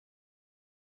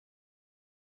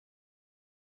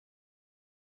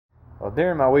Well,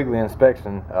 during my weekly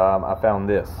inspection, I found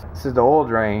this. This is the oil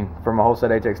drain from a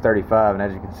Holset HX35, and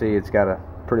as you can see, it's got a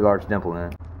pretty large dimple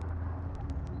in it.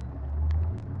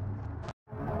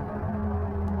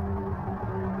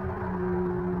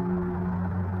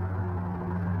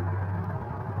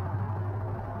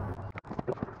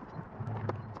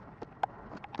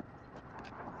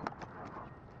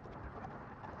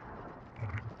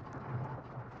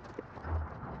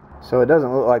 So it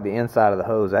doesn't look like the inside of the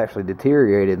hose actually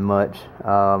deteriorated much.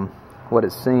 What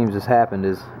it seems has happened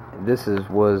is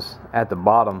was at the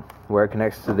bottom where it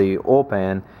connects to the oil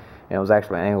pan, and it was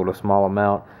actually angled a small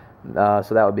amount. So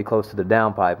that would be close to the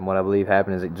downpipe, and what I believe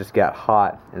happened is it just got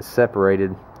hot and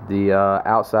separated the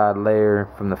outside layer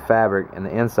from the fabric and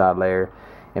the inside layer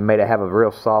and made it have a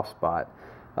real soft spot.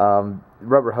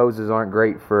 Rubber hoses aren't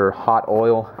great for hot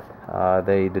oil.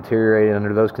 They deteriorate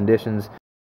under those conditions.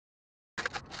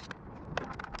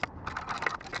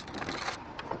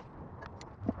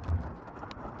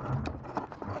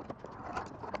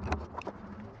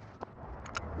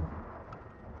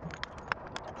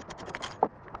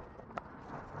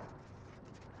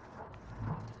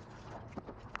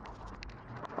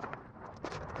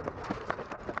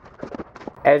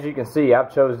 As you can see,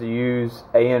 I've chose to use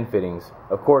AN fittings.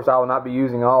 Of course, I will not be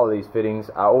using all of these fittings.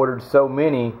 I ordered so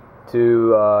many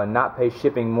to not pay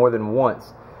shipping more than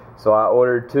once. So I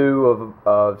ordered two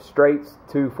of straights,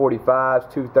 two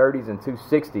 45s, two 30s, and two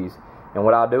 60s. And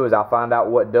what I'll do is I'll find out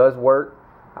what does work,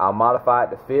 I'll modify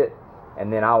it to fit,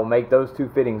 and then I will make those two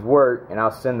fittings work, and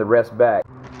I'll send the rest back.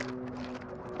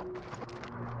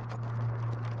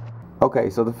 Okay,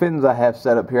 so the fittings I have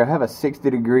set up here, I have a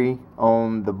 60-degree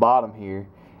on the bottom here,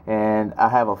 and I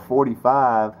have a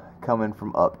 45 coming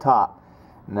from up top.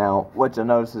 Now, what you'll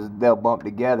notice is they'll bump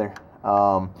together,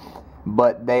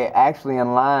 but they actually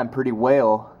align pretty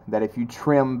well, that if you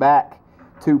trim back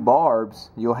two barbs,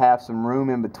 you'll have some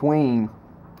room in between,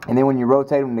 and then when you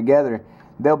rotate them together,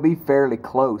 they'll be fairly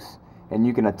close, and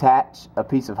you can attach a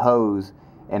piece of hose,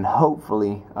 and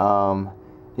hopefully,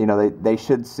 you know, they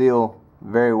should seal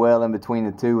very well in between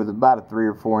the two with about a 3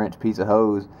 or 4 inch piece of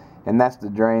hose, and that's the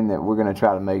drain that we're going to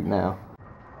try to make now.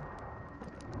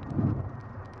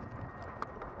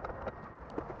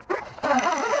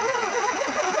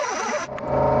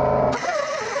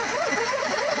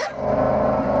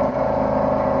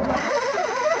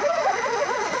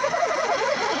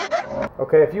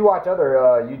 Okay, if you watch other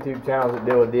YouTube channels that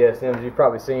deal with DSMs, you've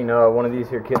probably seen one of these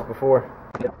here kits before.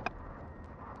 Yep.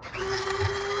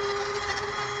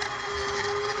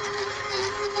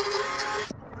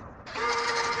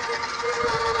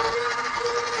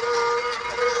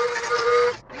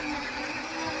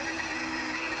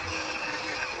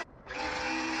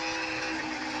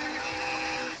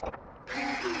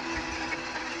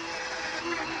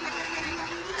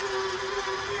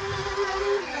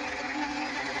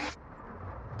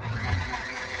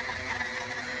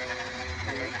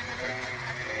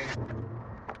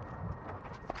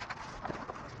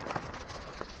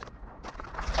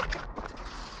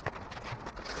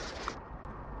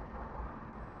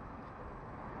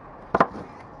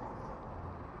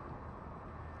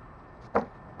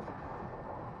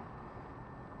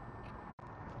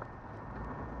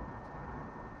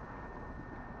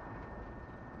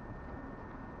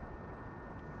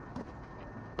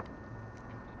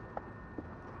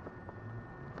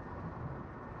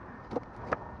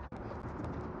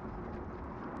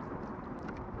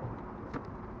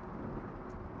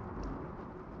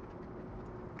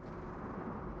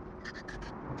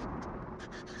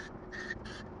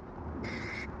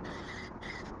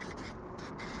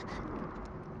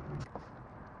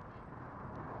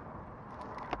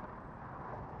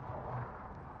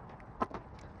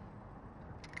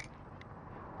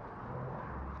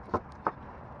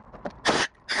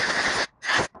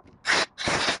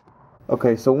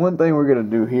 Okay, so one thing we're going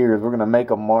to do here is we're going to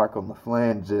make a mark on the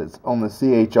flanges on the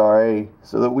CHRA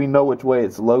so that we know which way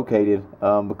it's located,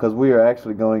 because we are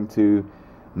actually going to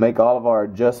make all of our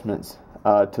adjustments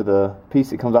to the piece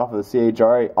that comes off of the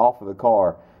CHRA off of the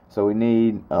car. So we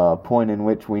need a point in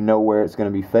which we know where it's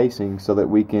going to be facing so that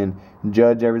we can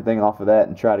judge everything off of that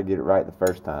and try to get it right the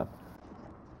first time.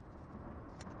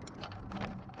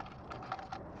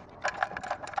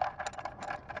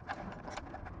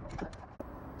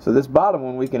 So this bottom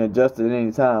one we can adjust at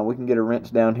any time. We can get a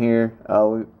wrench down here,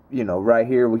 you know, right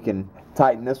here we can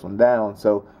tighten this one down.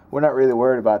 So we're not really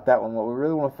worried about that one. What we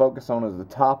really want to focus on is the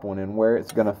top one and where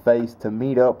it's going to face to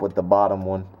meet up with the bottom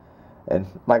one. And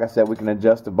like I said, we can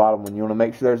adjust the bottom one. You want to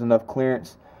make sure there's enough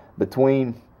clearance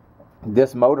between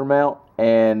this motor mount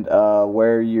and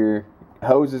where your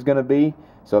hose is going to be.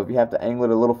 So if you have to angle it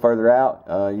a little further out,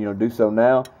 you know, do so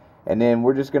now. And then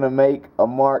we're just going to make a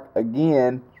mark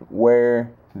again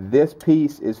where this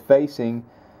piece is facing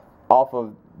off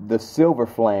of the silver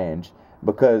flange,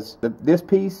 because this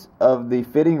piece of the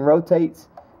fitting rotates,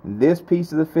 this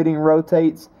piece of the fitting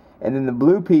rotates, and then the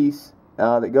blue piece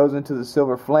that goes into the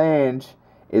silver flange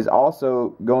is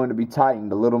also going to be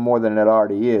tightened a little more than it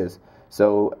already is.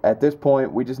 So at this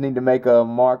point we just need to make a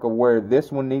mark of where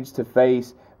this one needs to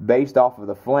face based off of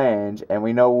the flange, and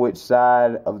we know which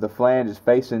side of the flange is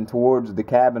facing towards the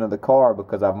cabin of the car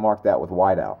because I've marked that with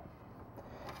whiteout.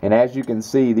 And as you can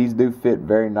see, these do fit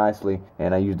very nicely,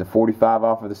 and I used a 45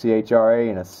 off of the CHRA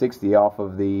and a 60 off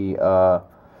of the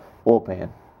oil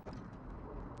pan.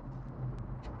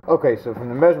 Okay, so from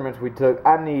the measurements we took,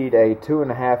 I need a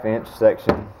 2.5 inch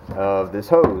section of this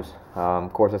hose.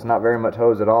 Of course, it's not very much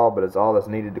hose at all, but it's all that's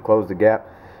needed to close the gap.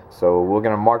 So we're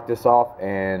going to mark this off,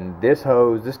 and this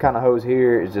hose, this kind of hose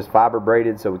here, is just fiber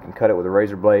braided, so we can cut it with a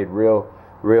razor blade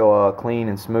real clean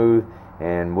and smooth,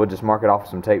 and we'll just mark it off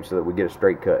with some tape so that we get a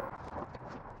straight cut.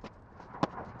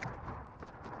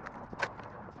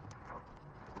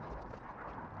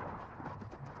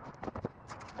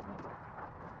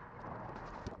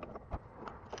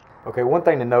 Okay, one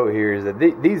thing to note here is that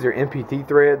these are MPT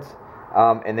threads,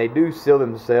 and they do seal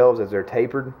themselves as they're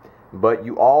tapered, but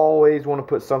you always want to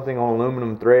put something on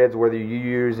aluminum threads, whether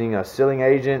you're using a sealing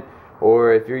agent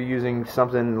or if you're using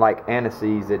something like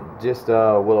anti-seize that just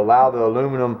will allow the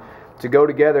aluminum to go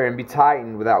together and be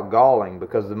tightened without galling,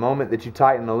 because the moment that you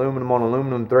tighten aluminum on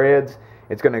aluminum threads,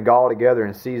 it's going to gall together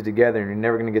and seize together, and you're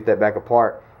never going to get that back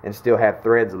apart and still have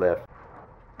threads left.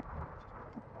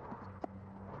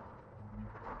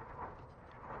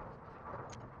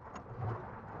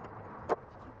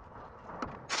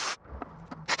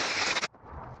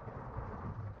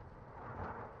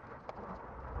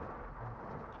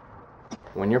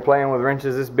 When you're playing with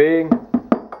wrenches this big,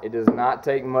 it does not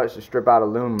take much to strip out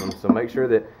aluminum, so make sure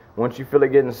that once you feel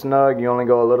it getting snug, you only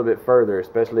go a little bit further,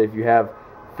 especially if you have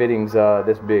fittings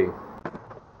this big.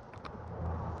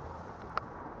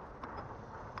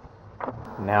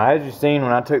 Now, as you've seen,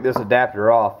 when I took this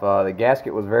adapter off, the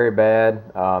gasket was very bad.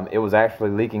 It was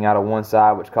actually leaking out of one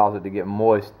side, which caused it to get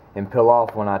moist and peel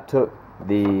off when I took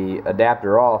the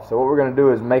adapter off. So what we're going to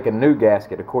do is make a new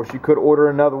gasket. Of course, you could order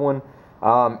another one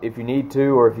if you need to,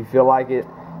 or if you feel like it.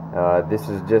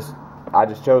 I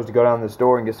just chose to go down to the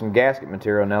store and get some gasket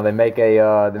material. Now they make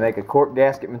a cork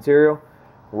gasket material,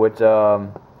 which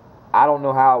I don't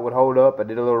know how it would hold up. I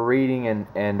did a little reading,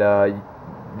 and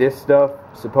this stuff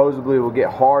supposedly will get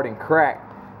hard and crack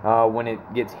when it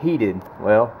gets heated.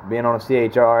 Well, being on a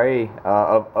CHRA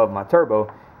of my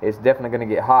turbo, it's definitely going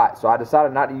to get hot. So I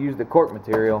decided not to use the cork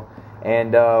material,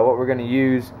 and what we're going to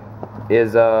use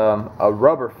is a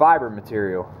rubber fiber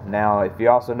material. Now, if you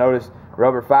also notice,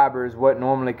 rubber fiber is what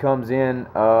normally comes in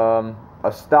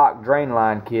a stock drain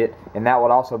line kit, and that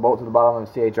would also bolt to the bottom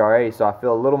of the CHRA, so I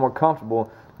feel a little more comfortable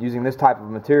using this type of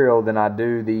material than I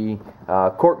do the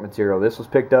cork material. This was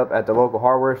picked up at the local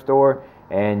hardware store,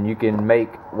 and you can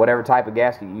make whatever type of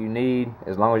gasket you need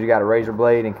as long as you got a razor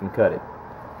blade and can cut it.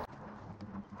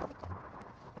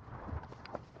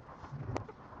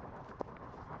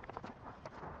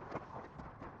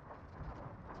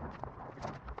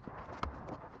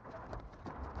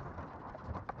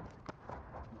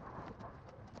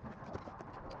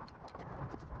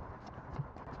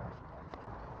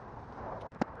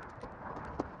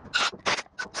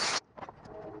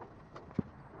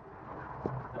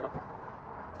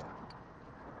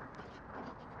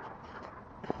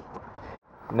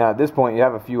 Now at this point you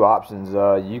have a few options.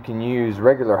 You can use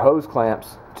regular hose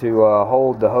clamps to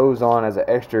hold the hose on as an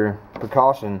extra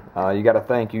precaution. You got to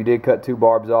think, you did cut 2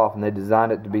 barbs off and they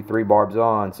designed it to be 3 barbs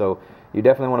on, so you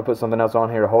definitely want to put something else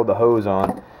on here to hold the hose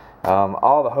on.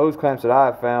 All the hose clamps that I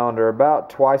have found are about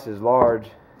twice as large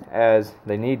as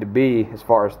they need to be as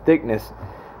far as thickness,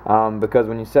 because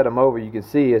when you set them over, you can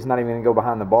see it's not even going to go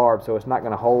behind the barb, so it's not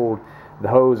going to hold the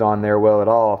hose on there well at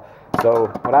all. So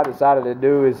what I decided to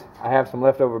do is, I have some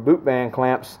leftover boot band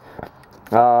clamps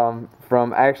from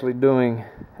actually doing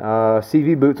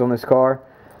CV boots on this car,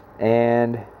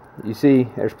 and you see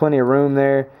there's plenty of room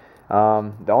there.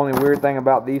 The only weird thing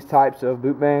about these types of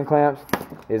boot band clamps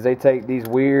is they take these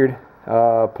weird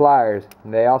pliers,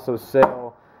 and they also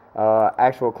sell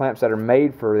actual clamps that are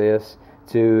made for this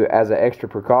as an extra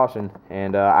precaution,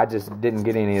 and I just didn't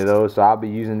get any of those, so I'll be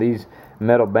using these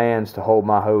metal bands to hold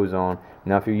my hose on.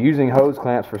 Now if you're using hose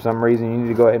clamps for some reason, you need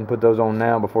to go ahead and put those on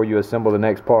now before you assemble the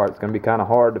next part. It's going to be kind of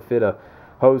hard to fit a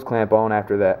hose clamp on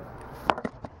after that.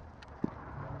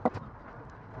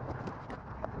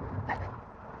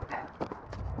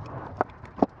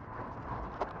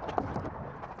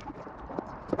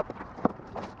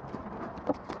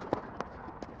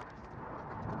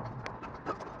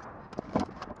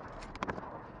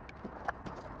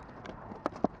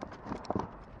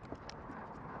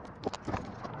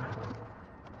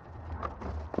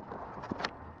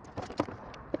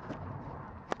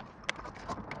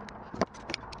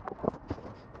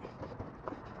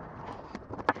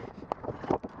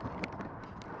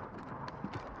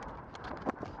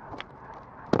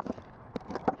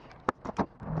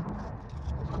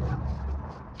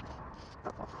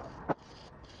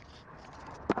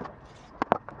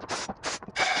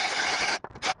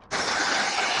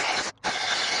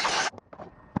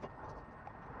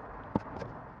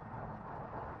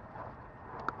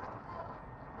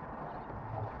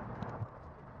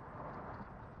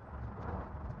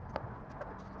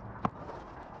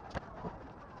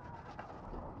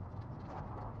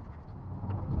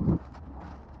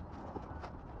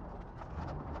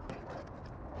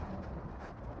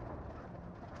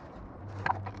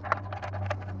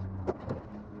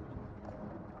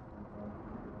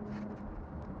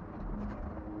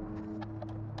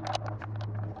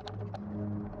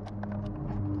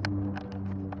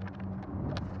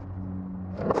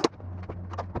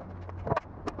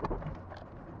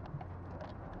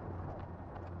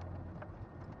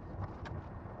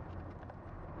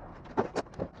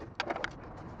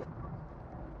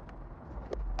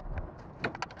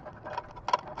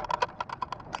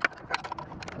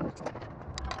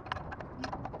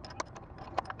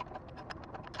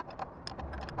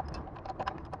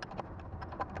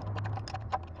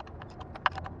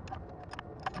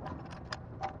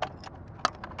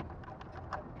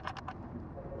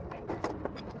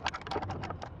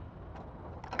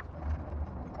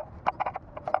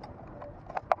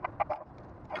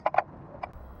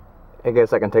 I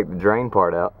guess I can take the drain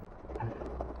part out.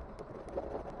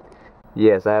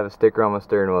 Yes, I have a sticker on my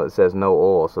steering wheel that says no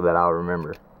oil so that I'll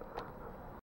remember.